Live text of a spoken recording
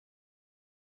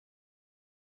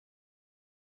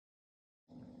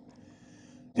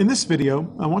In this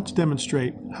video, I want to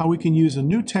demonstrate how we can use a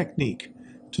new technique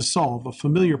to solve a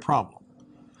familiar problem.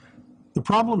 The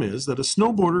problem is that a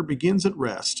snowboarder begins at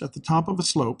rest at the top of a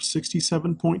slope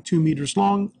 67.2 meters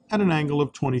long at an angle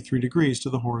of 23 degrees to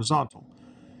the horizontal.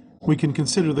 We can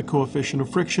consider the coefficient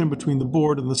of friction between the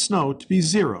board and the snow to be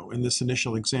 0 in this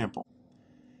initial example.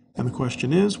 And the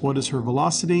question is, what is her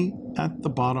velocity at the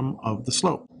bottom of the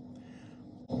slope?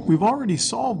 We've already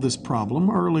solved this problem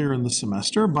earlier in the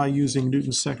semester by using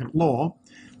Newton's second law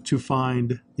to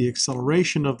find the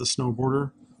acceleration of the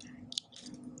snowboarder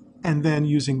and then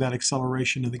using that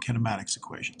acceleration in the kinematics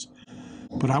equations.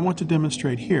 But I want to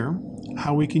demonstrate here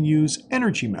how we can use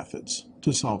energy methods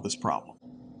to solve this problem.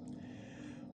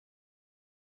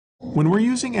 When we're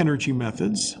using energy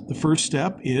methods, the first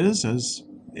step is, as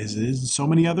is in so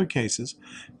many other cases,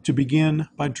 to begin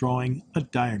by drawing a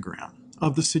diagram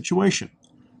of the situation,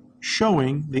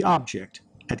 showing the object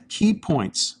at key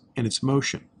points in its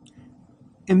motion.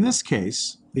 In this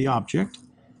case, the object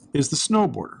is the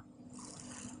snowboarder.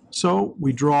 So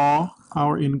we draw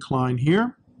our incline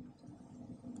here,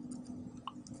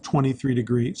 23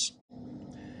 degrees,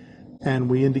 and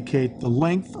we indicate the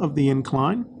length of the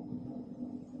incline,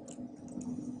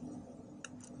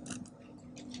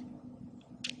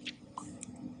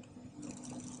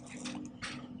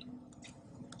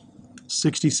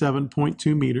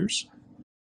 (67.2 meters).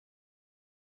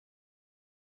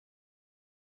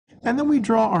 And then we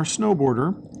draw our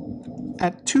snowboarder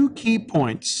at two key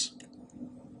points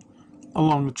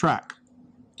along the track.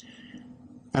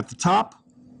 At the top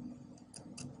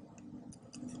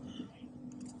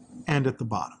and at the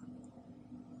bottom.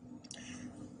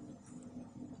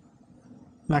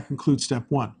 That concludes step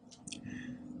one.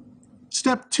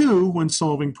 Step two, when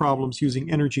solving problems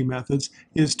using energy methods,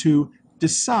 is to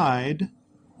decide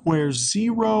where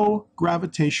zero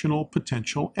gravitational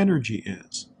potential energy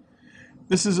is.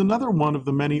 This is another one of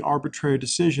the many arbitrary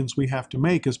decisions we have to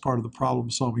make as part of the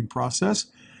problem-solving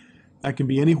process. That can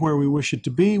be anywhere we wish it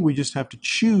to be. We just have to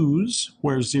choose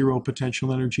where zero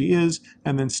potential energy is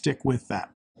and then stick with that.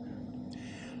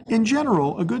 In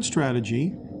general, a good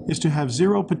strategy is to have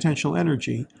zero potential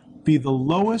energy be the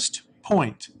lowest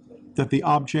point that the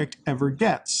object ever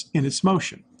gets in its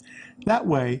motion. That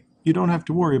way, you don't have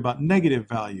to worry about negative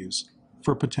values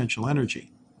for potential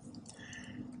energy.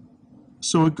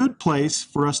 So a good place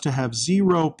for us to have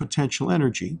zero potential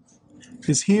energy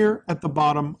is here at the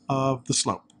bottom of the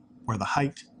slope, where the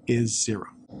height is 0.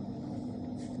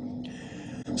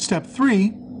 Step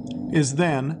 3 is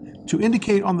then to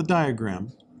indicate on the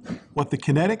diagram what the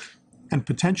kinetic and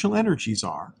potential energies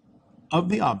are of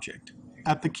the object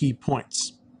at the key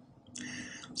points.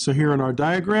 So here in our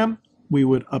diagram, we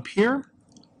would up here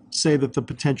say that the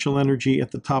potential energy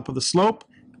at the top of the slope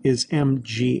is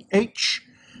mgh,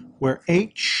 where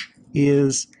h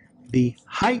is the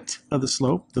height of the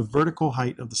slope, the vertical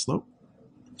height of the slope.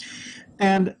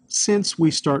 And since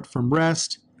we start from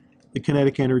rest, the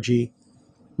kinetic energy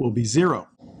will be 0.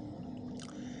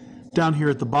 Down here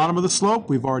at the bottom of the slope,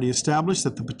 we've already established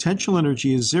that the potential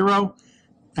energy is 0,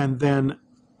 and then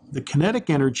the kinetic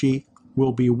energy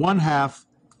will be 1/2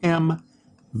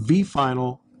 mv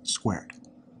final squared.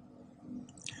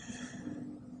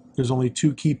 There's only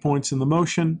two key points in the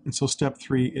motion, and so step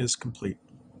 3 is complete.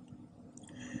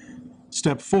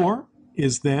 Step 4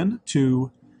 is then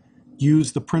to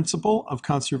use the principle of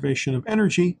conservation of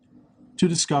energy to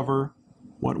discover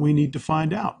what we need to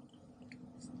find out.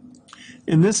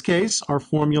 In this case, our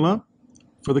formula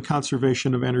for the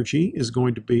conservation of energy is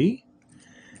going to be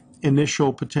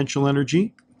initial potential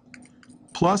energy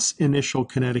plus initial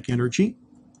kinetic energy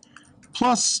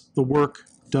plus the work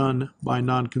done by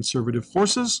non-conservative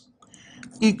forces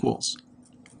equals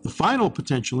the final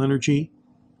potential energy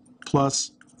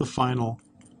plus the final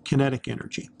kinetic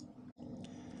energy.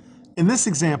 In this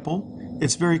example,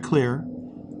 it's very clear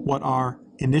what our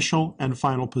initial and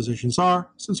final positions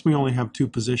are, since we only have two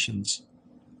positions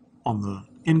on the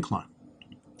incline.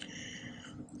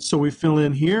 So we fill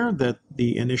in here that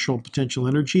the initial potential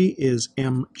energy is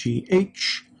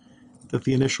mgh, that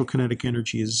the initial kinetic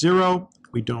energy is 0.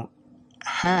 We don't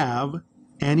have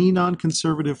any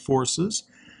non-conservative forces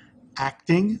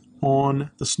acting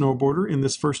on the snowboarder in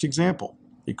this first example.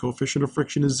 The coefficient of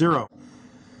friction is 0.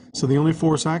 So the only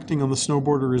force acting on the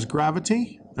snowboarder is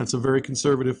gravity. That's a very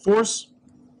conservative force.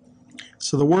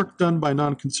 So the work done by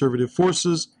non-conservative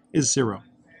forces is 0.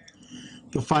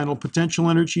 The final potential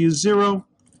energy is 0,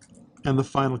 and the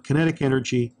final kinetic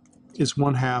energy is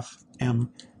 1/2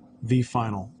 mv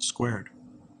final squared.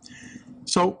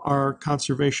 So our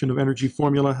conservation of energy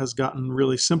formula has gotten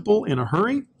really simple in a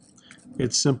hurry.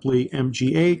 It's simply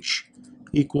mgh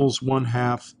equals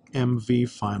 1/2 mv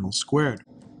final squared.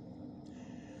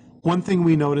 One thing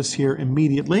we notice here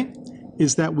immediately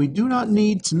is that we do not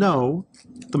need to know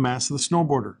the mass of the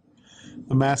snowboarder.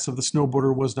 The mass of the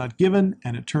snowboarder was not given,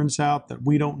 and it turns out that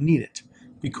we don't need it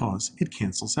because it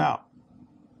cancels out.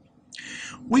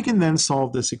 We can then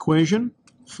solve this equation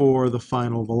for the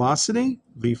final velocity.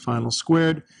 V final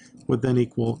squared would then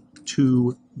equal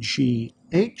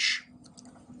 2gh.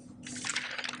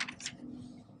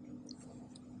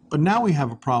 But now we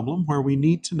have a problem where we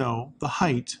need to know the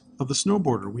height of the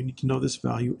snowboarder. We need to know this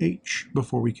value h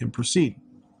before we can proceed.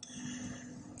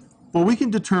 Well, we can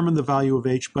determine the value of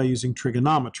h by using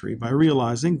trigonometry, by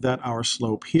realizing that our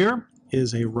slope here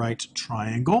is a right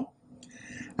triangle.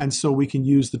 And so we can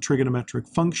use the trigonometric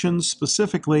functions,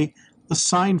 specifically the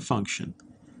sine function.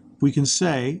 We can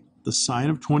say the sine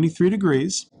of 23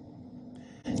 degrees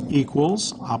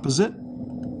equals opposite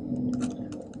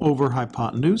over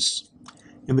hypotenuse.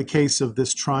 In the case of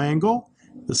this triangle,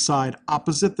 the side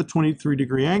opposite the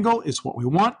 23-degree angle is what we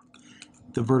want,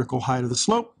 the vertical height of the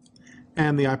slope,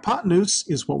 and the hypotenuse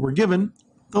is what we're given,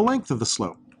 the length of the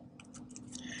slope.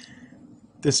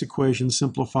 This equation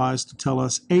simplifies to tell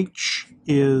us h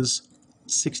is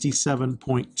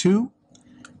 67.2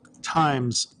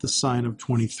 times the sine of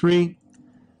 23,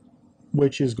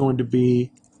 which is going to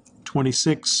be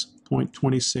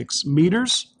 26.26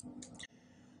 meters.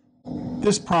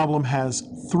 This problem has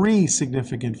 3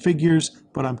 significant figures,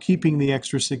 but I'm keeping the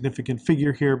extra significant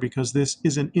figure here because this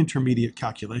is an intermediate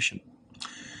calculation.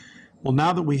 Well,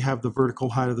 now that we have the vertical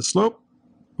height of the slope,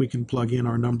 we can plug in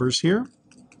our numbers here.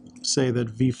 Say that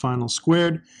v final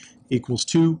squared equals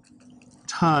 2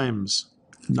 times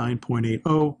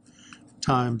 9.80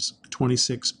 times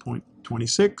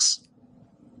 26.26.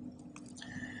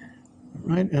 All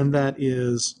right, and that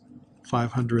is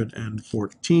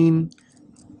 514,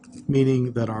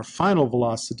 meaning that our final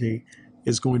velocity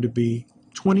is going to be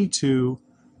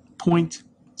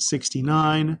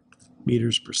 22.69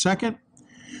 meters per second,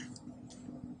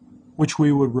 which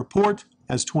we would report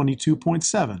as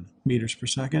 22.7 meters per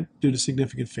second due to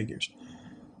significant figures.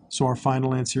 So our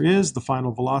final answer is the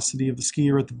final velocity of the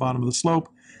skier at the bottom of the slope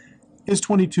is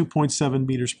 22.7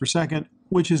 meters per second,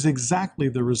 which is exactly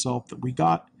the result that we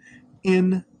got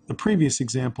in the previous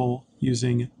example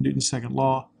using Newton's second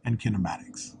law and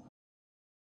kinematics.